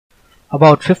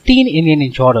About 15 Indian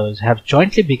insurers have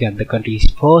jointly begun the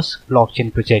country's first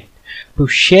blockchain project to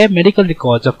share medical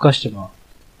records of customers.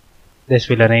 This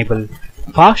will enable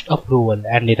fast approval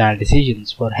and denial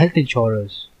decisions for health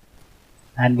insurers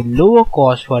and will lower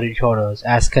costs for insurers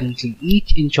as currently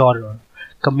each insurer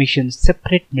commissions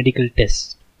separate medical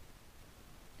tests.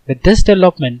 With this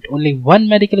development, only one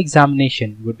medical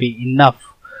examination would be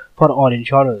enough for all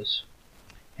insurers.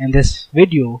 In this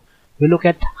video, we look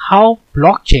at how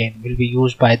blockchain will be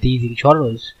used by these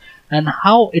insurers and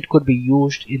how it could be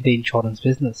used in the insurance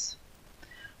business.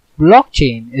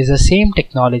 Blockchain is the same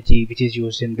technology which is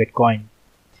used in Bitcoin.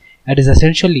 It is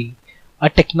essentially a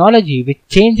technology which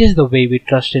changes the way we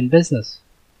trust in business.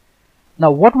 Now,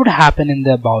 what would happen in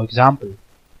the above example?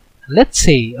 Let's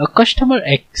say a customer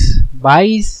X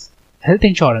buys health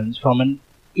insurance from an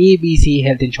ABC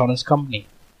health insurance company.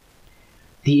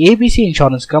 The ABC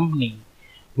insurance company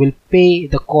will pay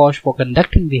the cost for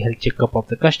conducting the health checkup of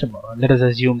the customer. Let us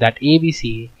assume that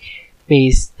ABC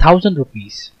pays 1000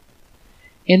 rupees.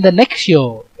 In the next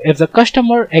year, if the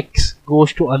customer X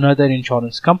goes to another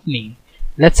insurance company,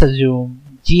 let's assume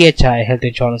GHI Health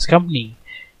Insurance Company,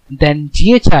 then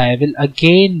GHI will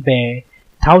again bear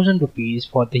 1000 rupees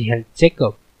for the health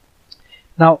checkup.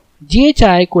 Now,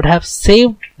 GHI could have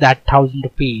saved that 1000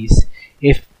 rupees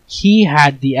if he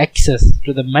had the access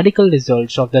to the medical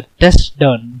results of the test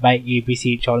done by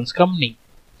ABC Insurance Company.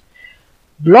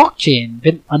 Blockchain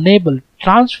will enable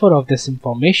transfer of this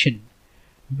information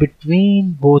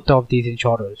between both of these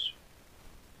insurers.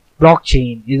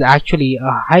 Blockchain is actually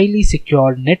a highly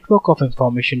secure network of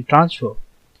information transfer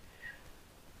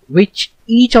which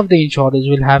each of the insurers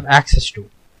will have access to.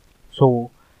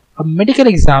 So, a medical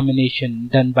examination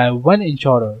done by one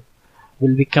insurer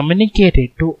will be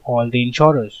communicated to all the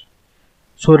insurers.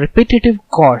 So repetitive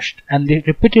cost and the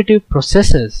repetitive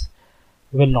processes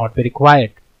will not be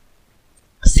required.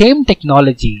 Same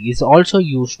technology is also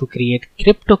used to create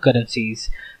cryptocurrencies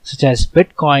such as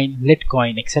Bitcoin,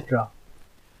 Litecoin, etc.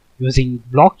 Using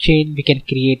blockchain, we can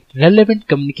create relevant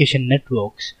communication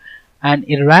networks and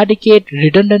eradicate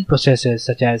redundant processes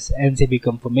such as NCB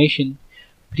confirmation,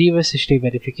 previous history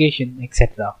verification,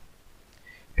 etc.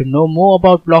 To know more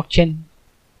about blockchain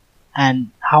and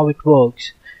how it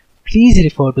works, please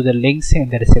refer to the links in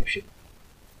the description.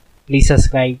 Please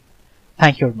subscribe.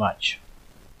 Thank you very much.